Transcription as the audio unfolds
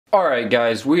Alright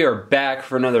guys, we are back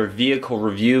for another vehicle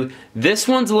review. This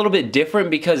one's a little bit different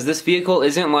because this vehicle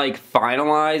isn't like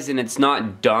finalized and it's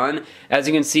not done. As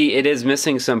you can see, it is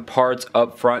missing some parts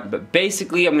up front, but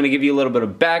basically I'm going to give you a little bit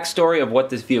of backstory of what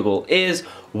this vehicle is,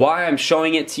 why I'm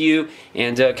showing it to you,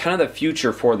 and kind of the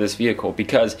future for this vehicle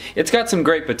because it's got some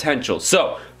great potential.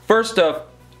 So, first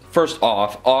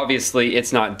off, obviously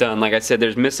it's not done. Like I said,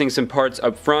 there's missing some parts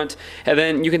up front, and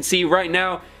then you can see right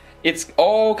now it's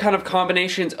all kind of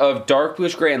combinations of dark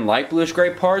bluish gray and light bluish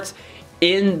gray parts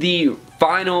in the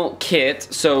final kit.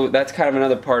 So that's kind of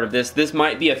another part of this. This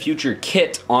might be a future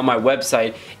kit on my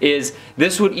website.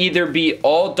 This would either be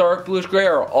all dark bluish gray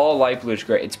or all light bluish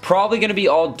gray. It's probably going to be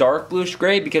all dark bluish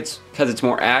gray because it's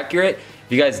more accurate.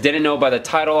 If you guys didn't know by the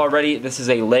title already, this is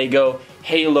a LEGO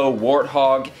Halo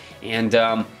Warthog,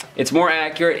 and it's more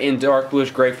accurate in dark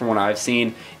bluish gray from what I've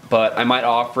seen. But I might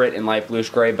offer it in light bluish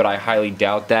gray, but I highly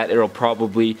doubt that. It'll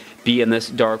probably be in this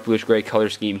dark bluish gray color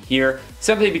scheme here,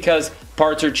 simply because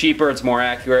parts are cheaper, it's more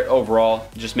accurate overall,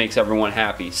 it just makes everyone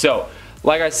happy. So,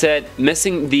 like I said,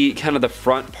 missing the kind of the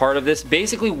front part of this.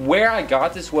 Basically, where I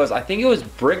got this was, I think it was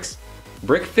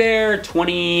BrickFair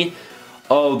 20.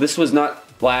 Oh, this was not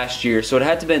last year, so it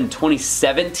had to have been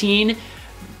 2017.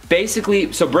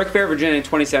 Basically, so BrickFair Virginia in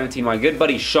 2017, my good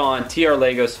buddy Sean, TR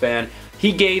Legos fan,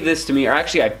 he gave this to me, or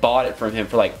actually I bought it from him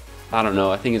for like, I don't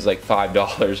know, I think it's like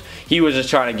 $5. He was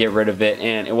just trying to get rid of it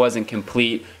and it wasn't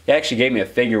complete. He actually gave me a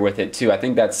figure with it too. I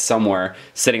think that's somewhere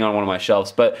sitting on one of my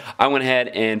shelves. But I went ahead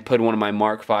and put one of my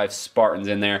Mark V Spartans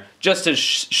in there just to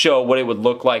show what it would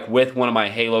look like with one of my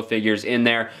Halo figures in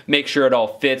there. Make sure it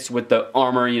all fits with the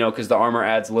armor, you know, because the armor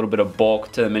adds a little bit of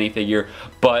bulk to the minifigure.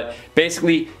 But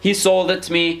basically, he sold it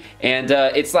to me, and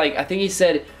it's like, I think he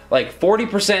said, like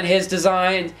 40% his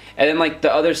design, and then like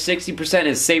the other 60%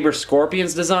 is Saber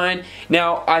Scorpion's design.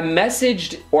 Now, I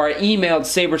messaged or I emailed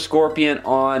Saber Scorpion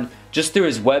on just through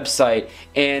his website,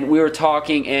 and we were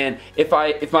talking, and if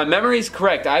my memory is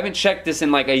correct, I haven't checked this in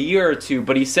like a year or two,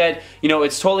 but he said, you know,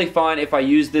 it's totally fine if I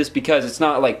use this because it's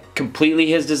not like completely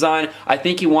his design. I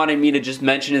think he wanted me to just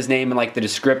mention his name in like the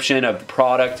description of the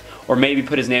product, or maybe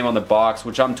put his name on the box,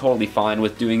 which I'm totally fine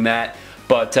with doing that.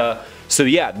 But so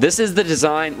yeah, this is the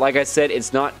design. Like I said,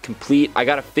 it's not complete. I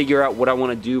gotta figure out what I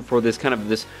want to do for this kind of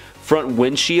this front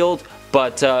windshield.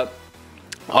 But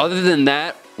other than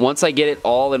that, once I get it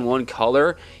all in one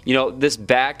color, you know, this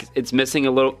back, it's missing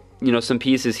a little, you know, some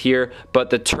pieces here, but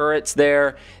the turret's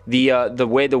there. The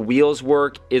way the wheels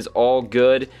work is all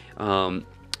good.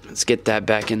 Let's get that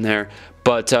back in there.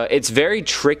 But it's very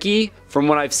tricky from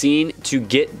what I've seen to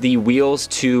get the wheels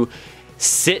to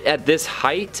sit at this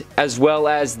height, as well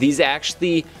as these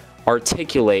actually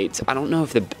articulate. I don't know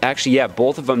if actually, yeah,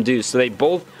 both of them do. So they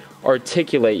both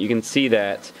articulate, you can see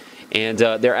that. And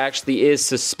there actually is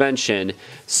suspension.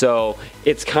 So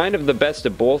it's kind of the best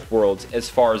of both worlds as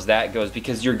far as that goes,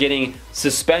 because you're getting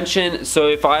suspension. So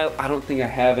if I don't think I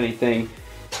have anything,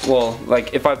 well,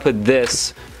 like if I put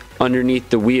this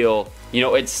underneath the wheel, you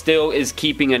know, it still is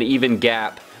keeping an even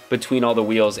gap between all the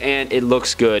wheels, and it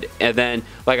looks good. And then,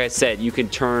 like I said, you can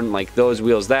turn like those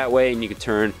wheels that way, and you can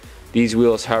turn these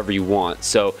wheels however you want.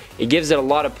 So it gives it a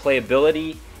lot of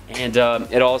playability, and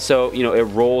it also, you know, it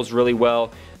rolls really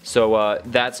well. So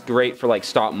that's great for like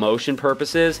stop motion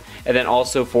purposes, and then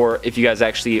also for if you guys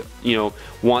actually, you know,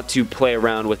 want to play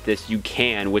around with this, you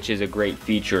can, which is a great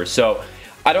feature. So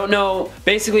I don't know,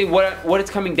 basically what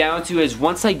it's coming down to is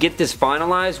once I get this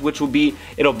finalized, which will be,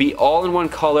 it'll be all in one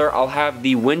color, I'll have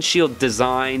the windshield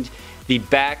designed, the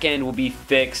back end will be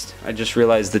fixed. I just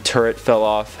realized the turret fell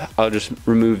off. I'll just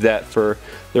remove that for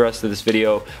the rest of this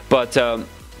video. But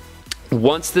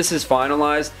once this is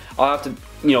finalized, I'll have to,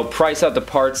 you know, price out the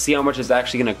parts, see how much it's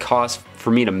actually going to cost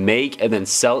for me to make, and then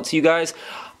sell it to you guys.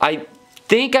 I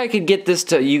think I could get this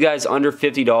to you guys under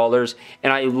 $50,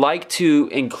 and I like to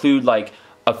include like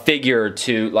a figure or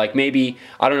two, like maybe,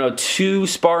 I don't know, two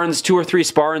or three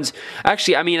Spartans.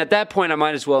 Actually, I mean, at that point, I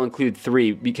might as well include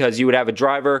 3, because you would have a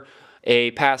driver,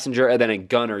 a passenger, and then a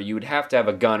gunner. You would have to have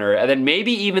a gunner, and then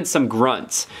maybe even some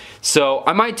grunts. So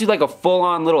I might do like a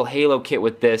full-on little Halo kit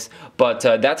with this, but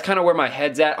that's kind of where my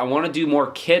head's at. I want to do more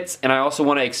kits, and I also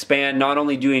want to expand, not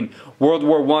only doing World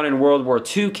War I and World War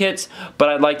II kits, but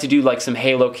I'd like to do like some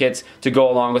Halo kits to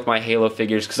go along with my Halo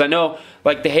figures, because I know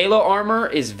like the Halo armor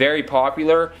is very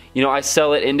popular. You know, I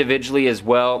sell it individually as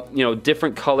well, you know,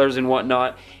 different colors and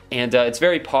whatnot. And it's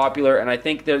very popular, and I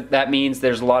think that means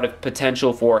there's a lot of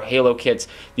potential for Halo kits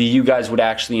that you guys would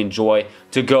actually enjoy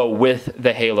to go with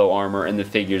the Halo armor and the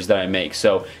figures that I make.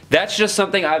 So that's just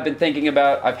something I've been thinking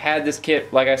about. I've had this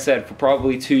kit, like I said, for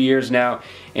probably 2 years now,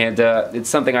 and it's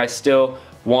something I still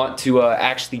want to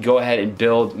actually go ahead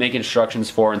and make instructions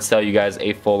for and sell you guys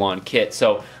a full-on kit.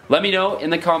 So let me know in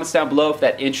the comments down below if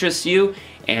that interests you,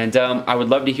 and I would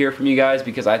love to hear from you guys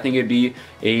because I think it'd be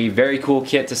a very cool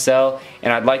kit to sell,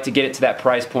 and I'd like to get it to that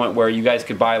price point where you guys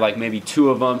could buy like maybe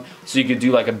 2 of them so you could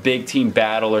do like a big team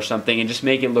battle or something and just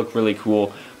make it look really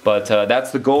cool. But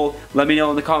that's the goal. Let me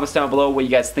know in the comments down below what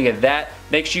you guys think of that.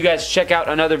 Make sure you guys check out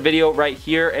another video right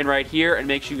here, and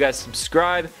make sure you guys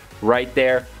subscribe right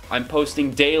there. I'm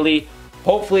posting daily,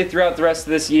 hopefully throughout the rest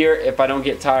of this year if I don't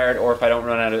get tired or if I don't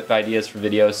run out of ideas for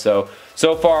videos.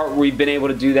 So far we've been able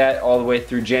to do that all the way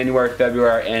through January,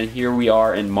 February, and here we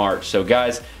are in March. So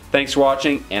guys, thanks for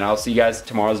watching, and I'll see you guys in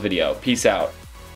tomorrow's video. Peace out.